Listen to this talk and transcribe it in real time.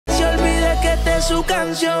su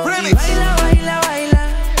canción. Y baila, baila, baila.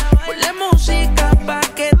 Ponle música pa'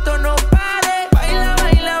 que esto no pare. Baila,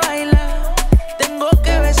 baila, baila. Tengo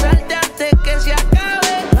que besarte antes que se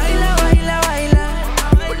acabe. Baila, baila,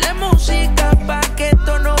 baila. Ponle música pa' que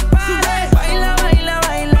esto no pare. Baila, baila,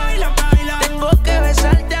 baila. Tengo que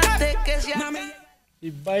besarte antes que se acabe. Y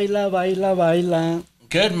baila, baila, baila.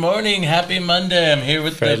 Good morning, happy Monday. I'm here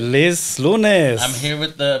with Feliz lunes. I'm here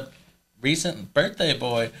with the recent birthday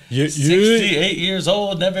boy. You 68 years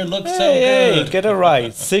old, never looked so hey, good. get it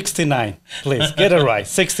right. 69. Please, get it right.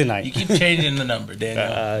 69. You keep changing the number,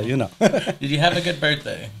 Daniel. You know. Did you have a good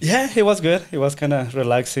birthday? Yeah, it was good. It was kind of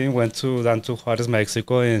relaxing. Went down to Juarez,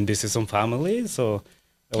 Mexico, and visit some family. So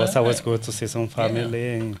it was always good to see some family.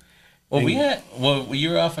 Yeah. And, Well, you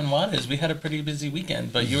were off in Juarez. We had a pretty busy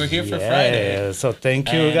weekend, but you were here for Friday. So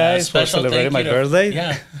thank you guys for celebrating my birthday.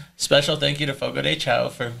 Yeah, special thank you to Fogo De Chao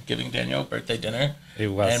for giving Daniel a birthday dinner. It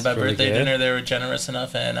was and by really birthday good. dinner, they were generous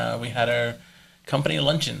enough, and we had our company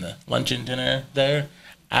luncheon, the luncheon dinner there.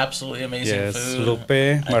 Absolutely amazing food.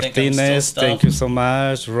 Lupe, Martinez, thank you so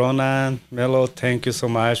much. Ronan, Melo, thank you so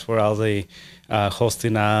much for all the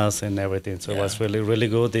hosting us and everything. So it was really, really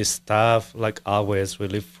good. The staff, like always,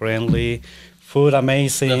 really friendly. Food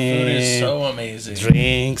amazing. The food is so amazing.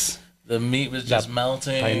 Drinks. The meat was just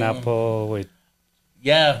melting. Pineapple with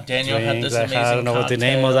Daniel drinks. had this amazing I don't know what the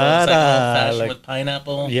name of cocktail. that. It's like with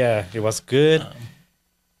pineapple. Yeah, it was good.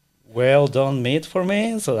 Well done meat for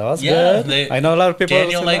me, so that was good. I know a lot of people.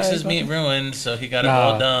 Daniel likes his meat ruined, so he got it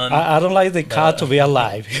well done. I don't like the cat to be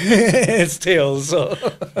alive still. So,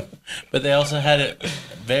 but they also had it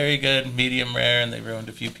very good, medium rare, and they ruined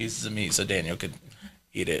a few pieces of meat so Daniel could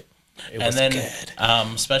eat it. And then,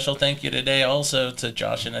 good. Special thank you today also to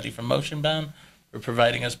Josh and Eddie from Motion Bound for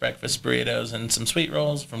providing us breakfast burritos and some sweet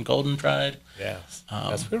rolls from Golden Pride. Yes,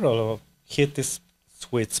 that's roll hit this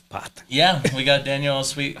sweet spot. Yeah, we got Daniel a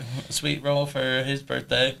sweet roll for his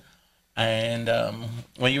birthday. And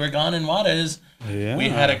when you were gone in Juarez, we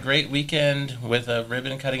had a great weekend with a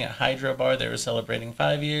ribbon cutting at Hydro Bar. They were celebrating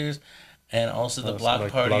 5 years. And also the block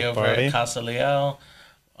party over at Casa Leal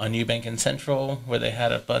on Eubank and Central, where they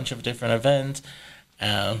had a bunch of different events.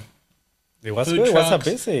 It was good. It was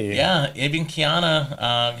busy. Yeah, even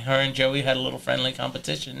Kiana, her and Joey had a little friendly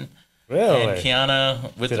competition. Really? And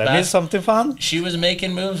Kiana with Did I miss something fun? She was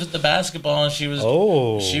making moves with the basketball, and she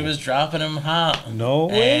was dropping them hot. No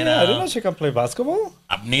way! I didn't know she can play basketball.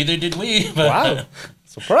 Neither did we. But wow!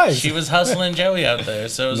 Surprise! She was hustling Joey out there,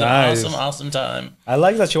 so it was an awesome time. I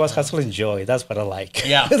like that she was hustling Joey. That's what I like.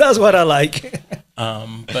 Yeah, that's what I like.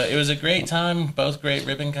 But it was a great time. Both great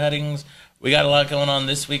ribbon cuttings. We got a lot going on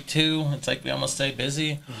this week too. It's like we almost stay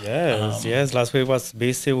busy. Yes. Last week was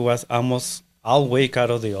busy. We was almost all week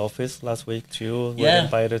out of the office last week too. We were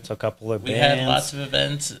invited to a couple of events. We had lots of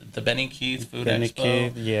events. The Benny Keith Food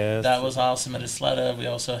Expo. Yes. That was awesome at Isleta. We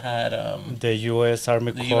also had the U.S.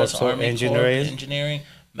 Army Corps of Engineering.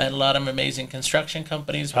 Met a lot of amazing construction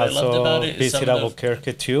companies. What I loved about it is visit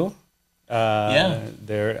Albuquerque too.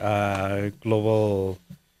 Their global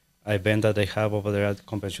event that they have over there at the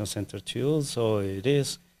convention center too. So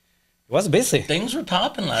it was busy. Things were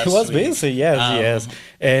popping last week. It was busy, yes.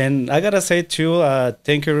 And I got to say, too,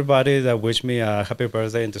 thank you everybody that wished me a happy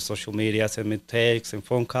birthday in the social media, sent me texts and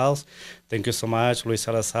phone calls. Thank you so much. Luis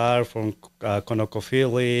Salazar from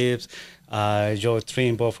ConocoPhillips, Joe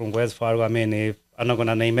Trimbo from West Fargo. I mean, I'm not going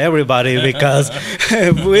to name everybody because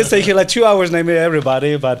we stay here like 2 hours naming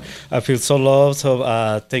everybody, but I feel so loved.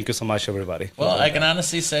 So thank you so much, everybody. Well, I can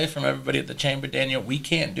honestly say from everybody at the Chamber, Daniel, we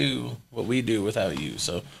can't do what we do without you.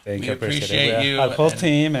 So we appreciate you. Our whole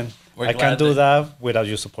team, and I can't do that without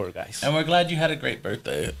your support, guys. And we're glad you had a great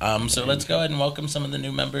birthday. So let's go ahead and welcome some of the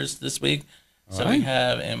new members this week. So we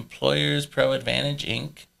have Employers Pro Advantage,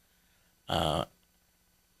 Inc.,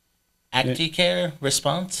 Acti-Kare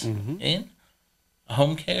Response, in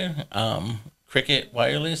Home Care, Cricket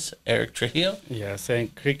Wireless, Eric Trujillo. Yes,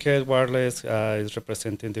 and Cricket Wireless is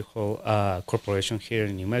representing the whole corporation here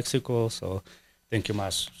in New Mexico. So thank you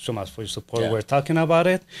so much for your support. We're talking about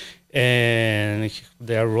it, and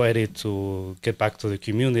they are ready to get back to the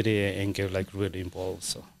community and get like really involved.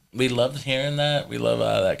 So we loved hearing that. We love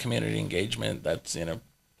that community engagement. That's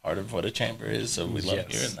part of what a chamber is. So we love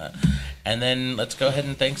hearing that. And then let's go ahead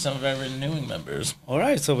and thank some of our renewing members. All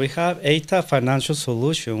right. So we have Atha Financial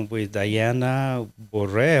Solution with Diana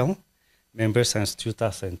Borroel, member since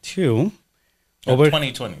 2002. Over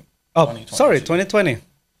 2020. Oh, 2022. Sorry, 2020.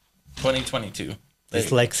 2022.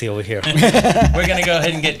 Dyslexia over here. We're going to go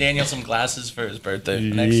ahead and get Daniel some glasses for his birthday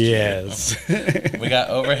next year. Yes. We got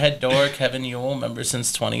Overhead Door, Kevin Yule, member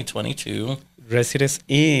since 2022. residence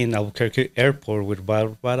in Albuquerque Airport with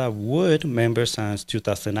Barbra Wood, member since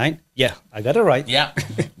 2009. Yeah, I got it right. Yeah,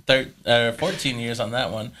 14 years on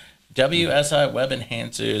that one. WSI Web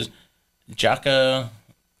Enhancers, Jukka,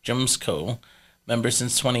 Jumisko, member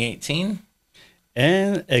since 2018.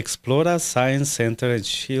 And Explora Science Center and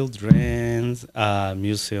Children's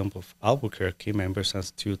Museum of Albuquerque, member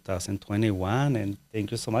since 2021. And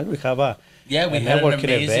thank you so much. We have a had an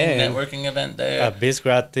amazing networking event there. A biz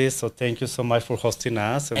gratis. So thank you so much for hosting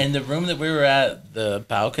us. And the room that we were at, the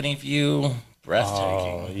balcony view,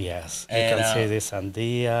 breathtaking. Oh, yes. And, you can see the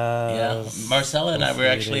sandias. Yeah. Marcella and I were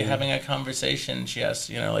actually having a conversation. She asked,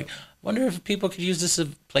 like, wonder if people could use this as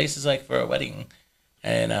places like for a wedding.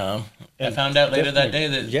 And I found out later that day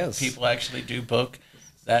that people actually do book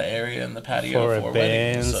that area in the patio for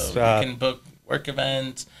weddings. So you can book work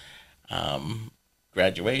events,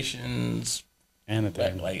 graduations,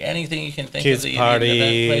 anything. Like anything you can think Kids of that you parties, need an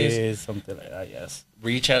event place. Something like that, yes.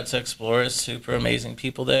 Reach out to Explora, super amazing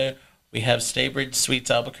people there. We have Staybridge Suites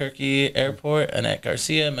Albuquerque Airport, Annette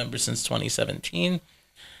Garcia, member since 2017.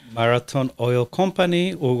 Marathon Oil Company,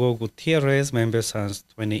 Hugo Gutierrez, member since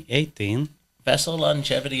 2018. Vessel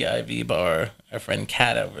Longevity IV Bar, our friend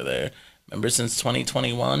Kat over there, member since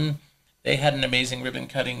 2021. They had an amazing ribbon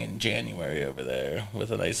cutting in January over there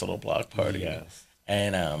with a nice little block party. Yes.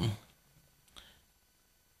 And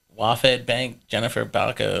Wafed Bank, Jennifer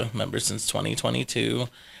Balca, member since 2022.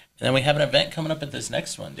 And then we have an event coming up at this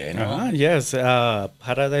next one, Daniel. Yes,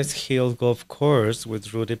 Paradise Hill Golf Course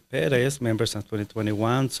with Rudy Perez, member since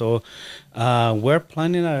 2021. So we're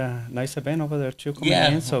planning a nice event over there too.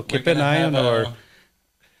 In, so keep an eye on our...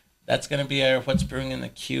 That's going to be our What's Brewing in the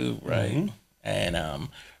Queue, right? Mm-hmm. And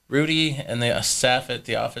Rudy and the staff at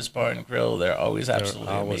the Office Bar and Grill, they're always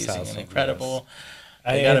absolutely amazing and incredible. Yes.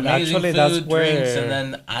 They got amazing food, drinks, and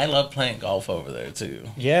then I love playing golf over there too.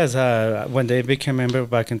 Yes, when they became member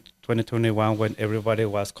back in 2021, when everybody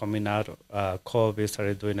was coming out, COVID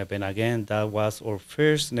started doing an event again. That was our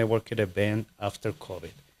first networking event after COVID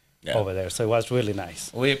over there. So it was really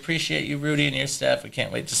nice. We appreciate you, Rudy, and your staff. We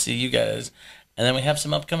can't wait to see you guys. And then we have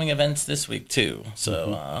some upcoming events this week too.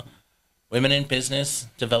 So Women in Business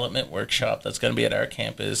Development Workshop, that's going to be at our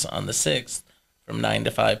campus on the 6th from 9 to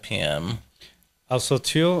 5 p.m. Also,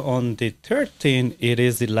 too, on the 13th, it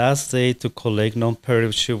is the last day to collect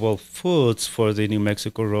non-perishable foods for the New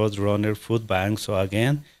Mexico Road Runner Food Bank. So,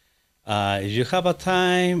 again, if you have a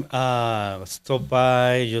time, stop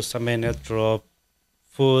by, just a minute, drop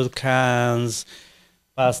food, cans,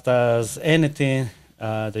 pastas, anything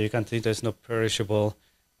that you can think that's not perishable,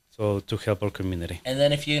 so to help our community. And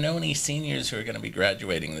then if you know any seniors who are going to be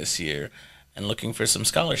graduating this year and looking for some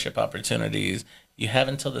scholarship opportunities, you have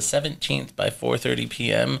until the 17th by 4:30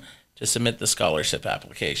 p.m. to submit the scholarship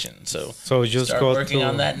application. So just start working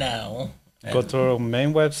on that now. Go to our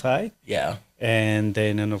main website. Yeah. And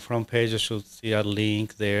then on the front page, you should see a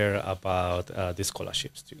link there about the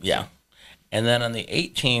scholarships too. Yeah. And then on the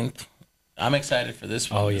 18th, I'm excited for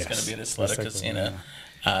this one. It's going to be at Isleta Casino.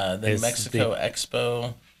 The New Mexico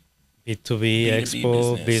Expo. B2B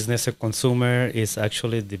Expo, Business and Consumer, is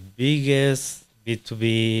actually the biggest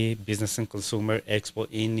B2B Business and Consumer Expo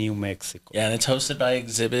in New Mexico. Yeah, and it's hosted by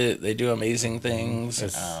Exhibit. They do amazing things.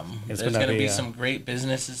 There's going to be some great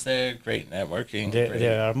businesses there, great networking.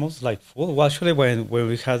 They are almost like full. Well, actually, when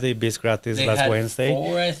we had the Biz Gratis last Wednesday,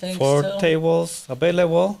 4 tables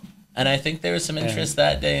available. And I think there was some interest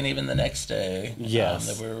that day and even the next day. Yes.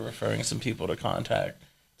 That we were referring some people to contact.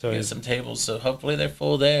 So get some tables. So hopefully they're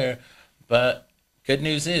full there. But good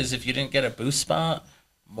news is, if you didn't get a booth spot,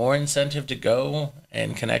 more incentive to go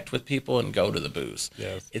and connect with people and go to the booth.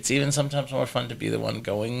 Yes. It's even sometimes more fun to be the one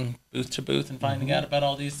going booth to booth and finding out about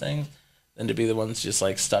all these things than to be the ones just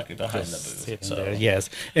like stuck behind the booth. So there. Yes,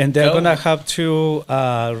 and they're gonna have 2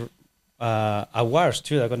 awards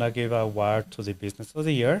too. They're gonna give an award to the Business of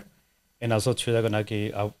the Year, and also too they're gonna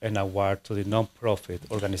give an award to the nonprofit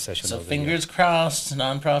organization. So of the fingers crossed,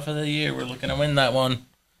 nonprofit of the year. We're looking to win that one.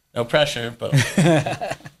 No pressure, but.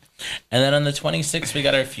 And then on the 26th, we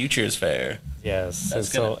got our Futures Fair. Yes,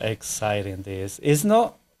 it's so exciting. This it's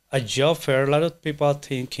not a job fair. A lot of people are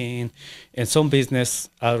thinking, and some business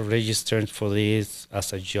are registered for this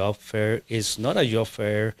as a job fair. It's not a job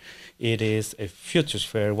fair. It is a Futures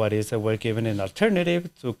Fair. What is that? We're giving an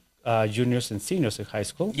alternative to juniors and seniors in high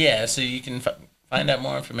school. Yeah, so you can find out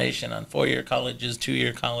more information on 4-year colleges,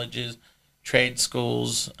 2-year colleges, trade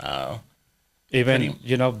schools. Even,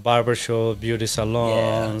 barbershop, beauty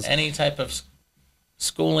salons. Yeah, any type of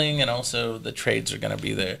schooling, and also the trades are going to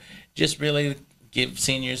be there. Just really give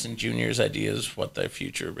seniors and juniors ideas what their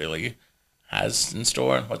future really has in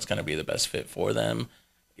store and what's going to be the best fit for them.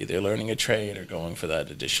 either learning a trade or going for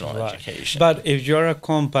that additional education. But if you're a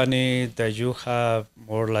company that you have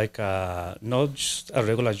more like a, not just a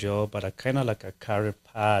regular job, but a kind of like a career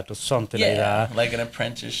path or something like that. Like an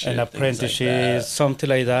apprenticeship. An apprenticeship, like something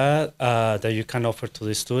like that, that you can offer to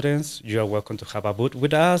the students. You are welcome to have a booth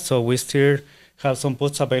with us. So we still have some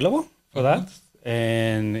booths available for that,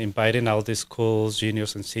 and inviting all the schools,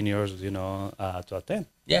 juniors and seniors, to attend.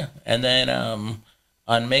 Yeah, and then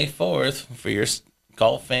on May 4th, for your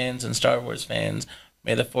golf fans and Star Wars fans,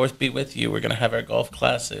 May the 4th be with you. We're going to have our golf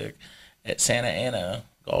classic at Santa Ana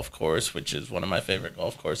Golf Course, which is one of my favorite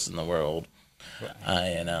golf courses in the world. Right.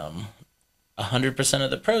 And 100%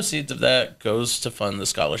 of the proceeds of that goes to fund the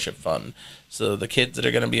scholarship fund. So the kids that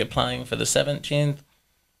are going to be applying for the 17th,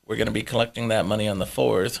 we're going to be collecting that money on the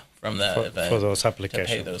 4th from that event for those applications,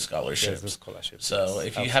 to pay those scholarships. Yes, scholarships. So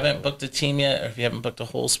if you haven't booked a team yet, or if you haven't booked a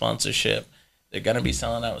whole sponsorship, they're going to be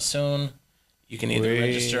selling out soon. You can either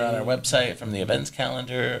register on our website from the events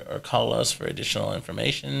calendar or call us for additional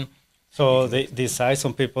information. So the size,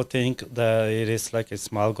 some people think that it is like a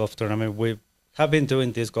small golf tournament. We have been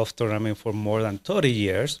doing this golf tournament for more than 30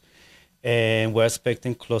 years, and we're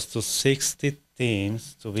expecting close to 60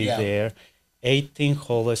 teams to be there, 18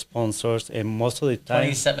 hole sponsors, and most of the time...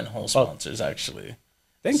 27 hole sponsors, actually.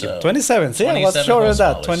 Thank you. 27. See, I was sure of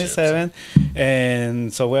that. 27.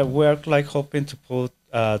 And so we're like hoping to put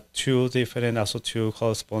two different, also two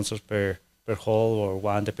hole sponsors per hole, or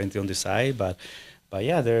one depending on the side. But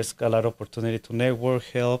yeah, there's a lot of opportunity to network,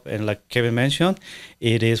 help, and like Kevin mentioned,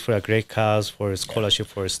 it is for a great cause, for a scholarship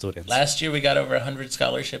for students. Last year we got over 100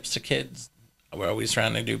 scholarships to kids. We're always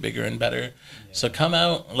trying to do bigger and better. Yeah. So come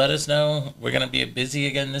out, let us know. We're going to be busy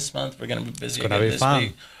again this month. We're going to be busy again this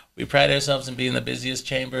week. We pride ourselves in being the busiest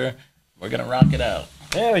chamber. We're going to rock it out.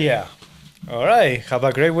 Hell yeah. All right. Have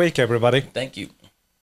a great week, everybody. Thank you.